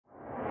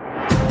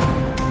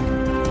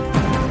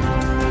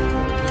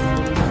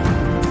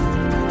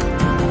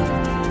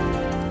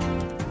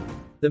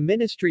The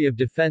Ministry of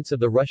Defense of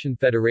the Russian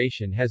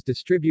Federation has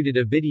distributed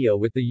a video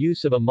with the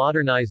use of a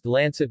modernized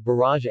Lancet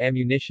barrage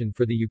ammunition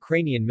for the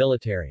Ukrainian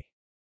military.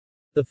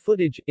 The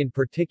footage, in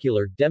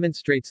particular,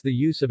 demonstrates the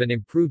use of an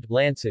improved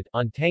Lancet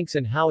on tanks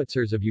and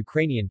howitzers of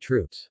Ukrainian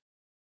troops.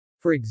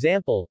 For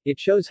example, it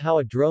shows how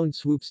a drone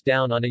swoops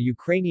down on a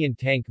Ukrainian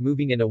tank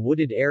moving in a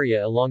wooded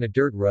area along a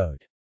dirt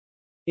road.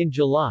 In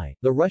July,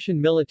 the Russian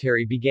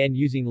military began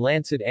using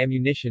Lancet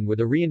ammunition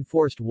with a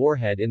reinforced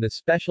warhead in the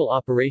Special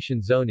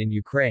Operations Zone in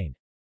Ukraine.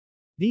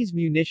 These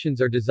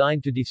munitions are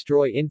designed to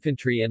destroy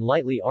infantry and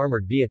lightly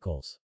armored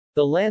vehicles.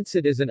 The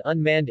Lancet is an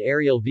unmanned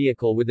aerial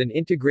vehicle with an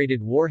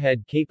integrated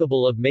warhead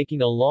capable of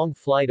making a long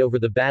flight over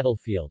the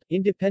battlefield,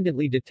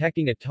 independently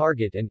detecting a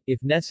target and,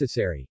 if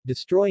necessary,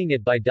 destroying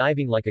it by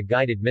diving like a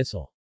guided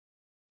missile.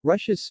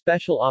 Russia's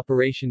special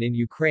operation in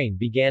Ukraine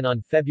began on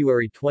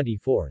February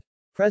 24.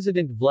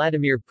 President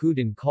Vladimir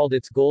Putin called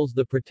its goals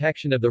the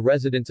protection of the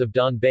residents of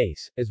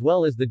Donbass, as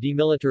well as the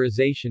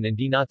demilitarization and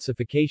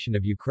denazification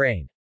of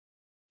Ukraine.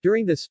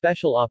 During the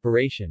special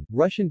operation,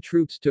 Russian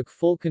troops took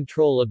full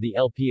control of the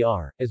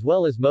LPR, as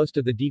well as most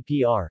of the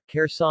DPR,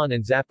 Kherson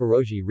and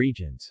Zaporozhye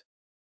regions.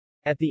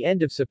 At the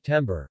end of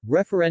September,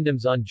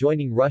 referendums on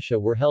joining Russia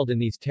were held in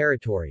these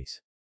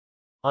territories.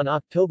 On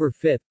October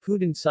 5,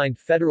 Putin signed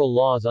federal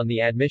laws on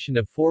the admission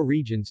of 4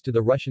 regions to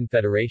the Russian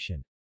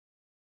Federation.